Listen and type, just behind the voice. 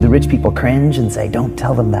rich people cringe and say, don't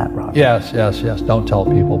tell them that, Robert? Yes. Don't tell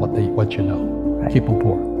people what you know. Right. Keep them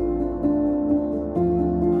poor.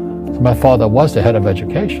 So my father was the head of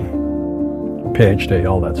education, PhD,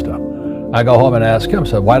 all that stuff. I go home and ask him,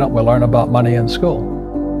 said, why don't we learn about money in school?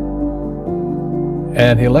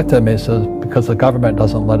 And he looked at me and says, because the government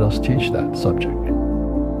doesn't let us teach that subject.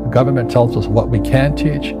 The government tells us what we can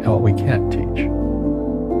teach and what we can't teach.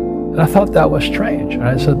 And I thought that was strange. And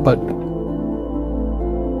I said, but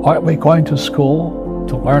aren't we going to school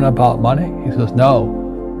to learn about money? He says,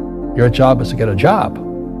 no, your job is to get a job.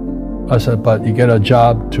 I said, but you get a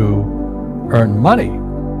job to earn money.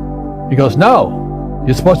 He goes, no,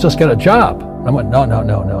 you're supposed to just get a job. I went, no.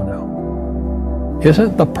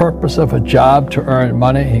 Isn't the purpose of a job to earn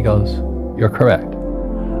money? He goes, you're correct.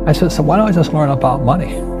 I said, so why don't I just learn about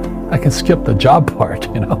money? I can skip the job part,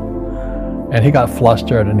 you know? And he got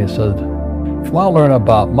flustered and he said, if you want to learn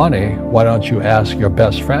about money, why don't you ask your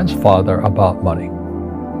best friend's father about money?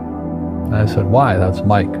 And I said, why? That's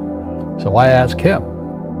Mike. So I asked him.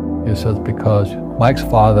 He says, because Mike's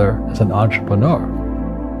father is an entrepreneur.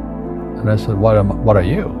 And I said, what are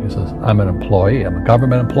you? He says, I'm an employee. I'm a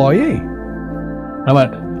government employee. I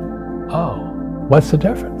went, oh, what's the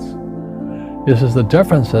difference? He says, the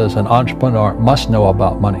difference is an entrepreneur must know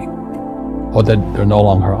about money, or they're no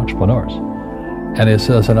longer entrepreneurs. And he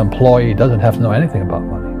says an employee doesn't have to know anything about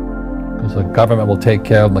money, because the government will take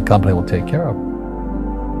care of them, the company will take care of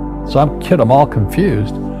them. So I'm all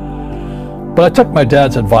confused. But I took my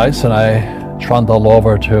dad's advice and I trundled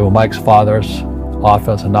over to Mike's father's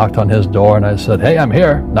office and knocked on his door and I said, hey, I'm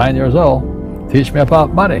here, 9 years old. Teach me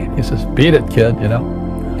about money. He says, beat it, kid, you know.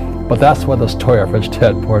 But that's where the story of Rich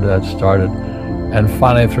Dad, Poor Dad started. And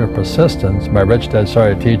finally, through persistence, my rich dad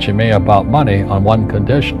started teaching me about money on one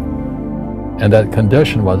condition. And that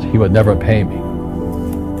condition was he would never pay me.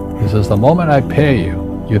 He says, the moment I pay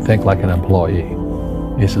you, you think like an employee.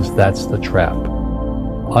 He says, that's the trap.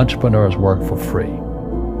 Entrepreneurs work for free.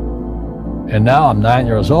 And now I'm 9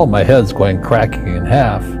 years old, my head's going cracking in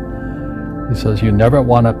half. He says, you never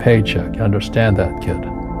want a paycheck. You understand that, kid?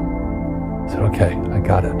 I said, okay, I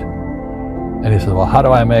got it. And he says, well, how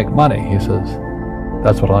do I make money? He says,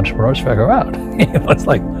 that's what entrepreneurs figure out. It's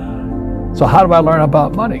like, so how do I learn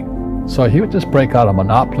about money? So he would just break out a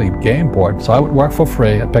Monopoly game board. So I would work for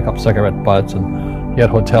free. I'd pick up cigarette butts and get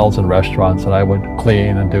hotels and restaurants, and I would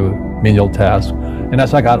clean and do menial tasks. And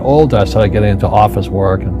as I got older, I started getting into office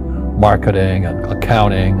work and marketing and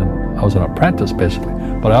accounting, and I was an apprentice basically,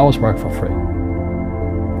 but I always worked for free.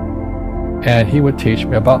 And he would teach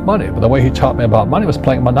me about money. But the way he taught me about money was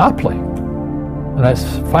playing Monopoly. And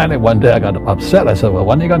finally one day I got upset. I said, well,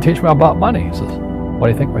 when are you going to teach me about money? He says, what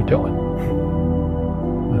do you think we're doing?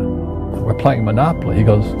 We're playing Monopoly. He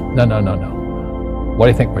goes, no. What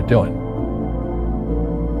do you think we're doing?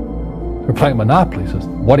 We're playing Monopoly. He says,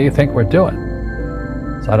 what do you think we're doing?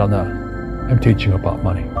 I said, I don't know. I'm teaching you about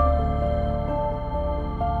money.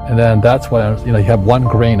 And then that's when, you have one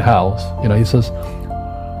green house. He says,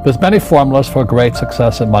 there's many formulas for great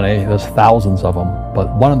success in money. There's thousands of them,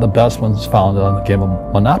 but one of the best ones is found on the game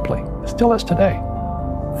of Monopoly. It still is today.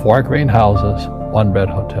 4 green houses, 1 red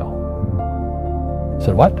hotel. I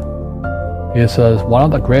said, what? He says, one of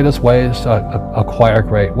the greatest ways to acquire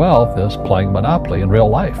great wealth is playing Monopoly in real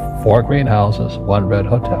life. 4 green houses, 1 red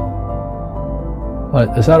hotel.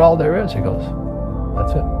 But is that all there is? He goes,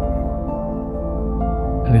 that's it.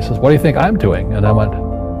 And he says, what do you think I'm doing? And I went,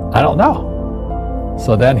 I don't know.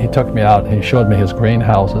 So then he took me out and he showed me his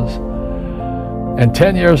greenhouses. And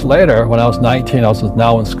 10 years later, when I was 19, I was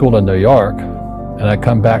now in school in New York, and I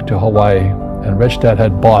come back to Hawaii, and Rich Dad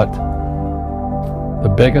had bought the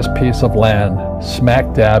biggest piece of land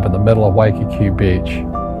smack dab in the middle of Waikiki Beach.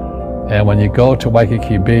 And when you go to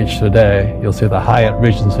Waikiki Beach today, you'll see the Hyatt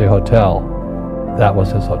Regency Hotel. That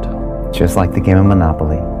was his hotel. Just like the game of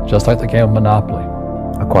Monopoly. Just like the game of Monopoly.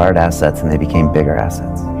 Acquired assets and they became bigger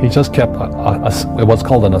assets. He just kept what's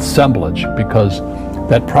called an assemblage, because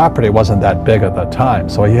that property wasn't that big at that time,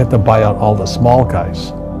 so he had to buy out all the small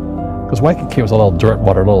guys. Because Waikiki was a little dirt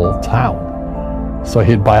water little town. So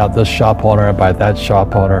he'd buy out this shop owner and buy that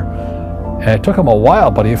shop owner. And it took him a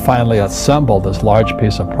while, but he finally assembled this large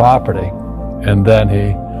piece of property. And then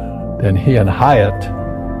he and Hyatt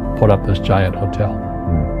put up this giant hotel.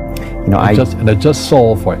 And it just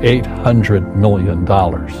sold for $800 million.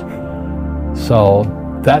 So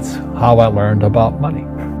that's how I learned about money.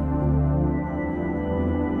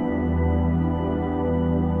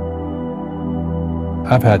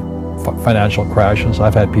 I've had financial crashes.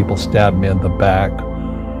 I've had people stab me in the back,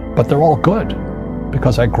 but they're all good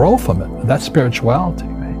because I grow from it. And that's spirituality,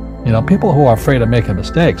 right? You know, people who are afraid of making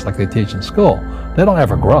mistakes, like they teach in school, they don't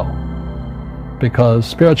ever grow. Because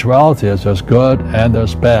spirituality is there's good and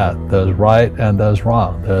there's bad, there's right and there's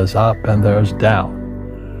wrong, there's up and there's down.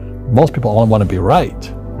 Most people only want to be right,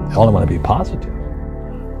 they only want to be positive.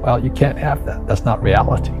 Well, you can't have that. That's not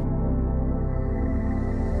reality.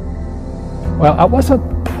 Well, I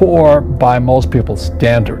wasn't poor by most people's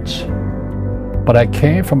standards, but I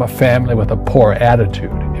came from a family with a poor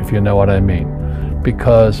attitude, if you know what I mean.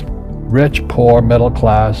 Because rich, poor, middle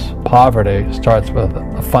class, poverty starts with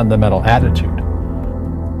a fundamental attitude.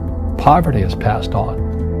 Poverty is passed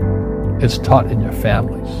on. It's taught in your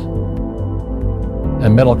families.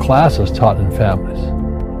 And middle class is taught in families.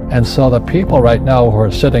 And so the people right now who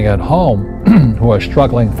are sitting at home, who are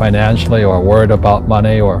struggling financially or worried about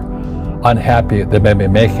money or unhappy, they may be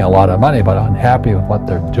making a lot of money, but unhappy with what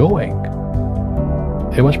they're doing,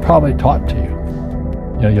 it was probably taught to you.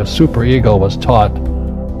 You know, your super ego was taught,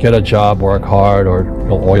 get a job, work hard, or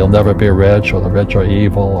you'll never be rich, or the rich are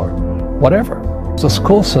evil, or whatever. The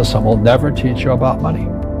school system will never teach you about money.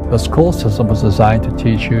 The school system was designed to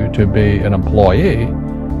teach you to be an employee,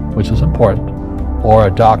 which is important, or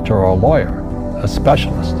a doctor or a lawyer, a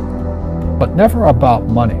specialist, but never about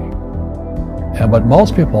money. And what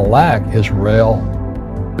most people lack is real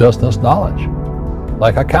business knowledge,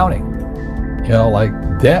 like accounting, you know, like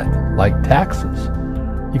debt, like taxes.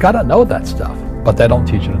 You got to know that stuff, but they don't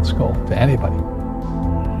teach it in school to anybody.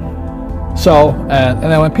 So, and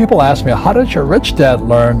then when people ask me, how did your rich dad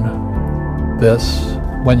learn this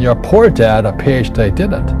when your poor dad, a PhD,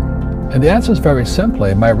 didn't? And the answer is very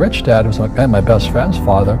simply, my rich dad was my best friend's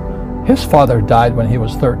father. His father died when he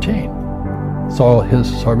was 13. So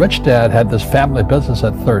rich dad had this family business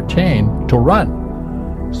at 13 to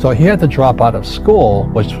run. So he had to drop out of school,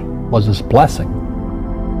 which was his blessing.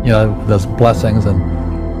 You know, there's blessings, and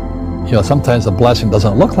you know, sometimes the blessing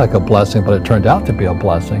doesn't look like a blessing, but it turned out to be a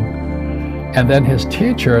blessing. And then his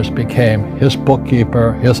teachers became his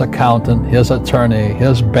bookkeeper, his accountant, his attorney,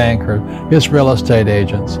 his banker, his real estate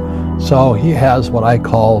agents. So he has what I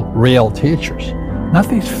call real teachers, not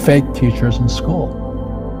these fake teachers in school.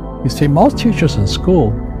 You see, most teachers in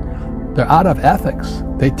school, they're out of ethics.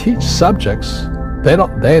 They teach subjects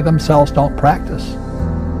they themselves don't practice.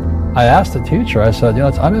 I asked the teacher, I said, you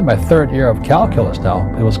know, I'm in my third year of calculus now.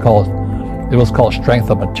 It was called strength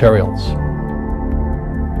of materials.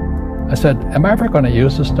 I said, am I ever going to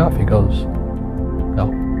use this stuff? He goes,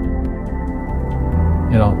 no.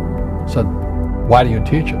 You know, I said, why do you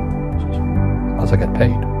teach it? He says, because I get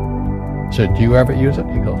paid. I said, do you ever use it?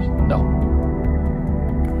 He goes, no.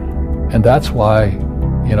 And that's why,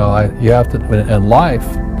 you know, you have to, in life,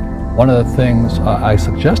 one of the things I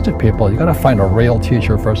suggest to people, you got to find a real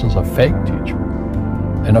teacher versus a fake teacher.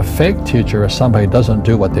 And a fake teacher is somebody who doesn't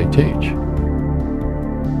do what they teach.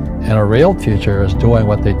 And a real teacher is doing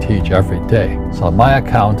what they teach every day. So my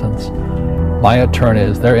accountants, my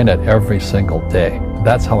attorneys, they're in it every single day.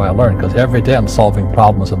 That's how I learn, because every day I'm solving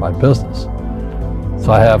problems in my business.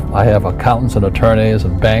 So I have accountants and attorneys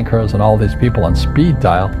and bankers and all these people on speed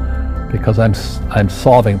dial because I'm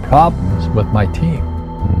solving problems with my team.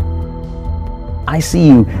 I see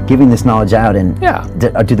you giving this knowledge out, and yeah.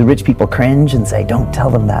 Do the rich people cringe and say, don't tell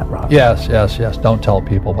them that, Rob? Yes. Don't tell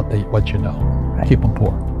people what you know. Right. Keep them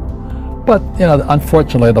poor. But, you know,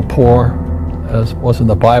 unfortunately, the poor, as was in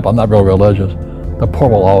the Bible, I'm not real religious, the poor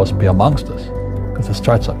will always be amongst us because it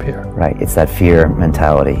starts up here. Right. It's that fear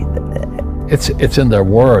mentality. It's in their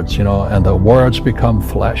words, you know, and the words become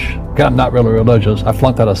flesh. Again, I'm not really religious. I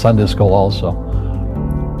flunked out of Sunday school also.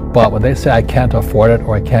 But when they say I can't afford it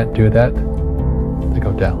or I can't do that, they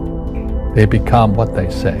go down. They become what they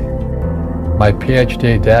say. My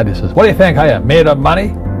PhD daddy says, what do you think I am, made of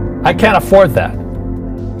money? I can't afford that.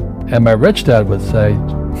 And my rich dad would say,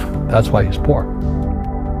 that's why he's poor.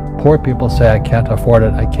 Poor people say, I can't afford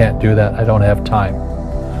it, I can't do that, I don't have time.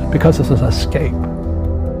 Because it's an escape.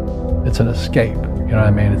 It's an escape, you know what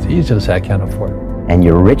I mean? It's easy to say, I can't afford it. And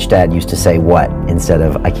your rich dad used to say what instead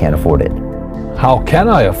of, I can't afford it? How can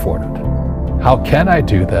I afford it? How can I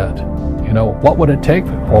do that? You know, what would it take,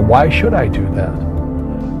 or why should I do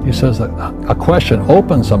that? He says that a question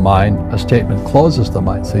opens the mind, a statement closes the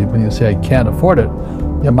mind. So when you say, I can't afford it,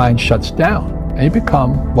 your mind shuts down, and you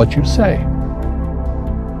become what you say.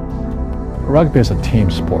 Rugby is a team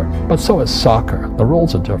sport, but so is soccer. The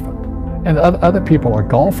rules are different. And other people are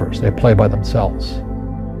golfers. They play by themselves.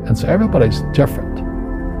 And so everybody's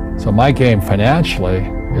different. So my game financially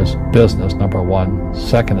is business, number one.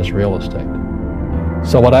 Second is real estate.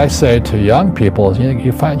 So what I say to young people is,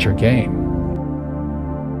 you find your game.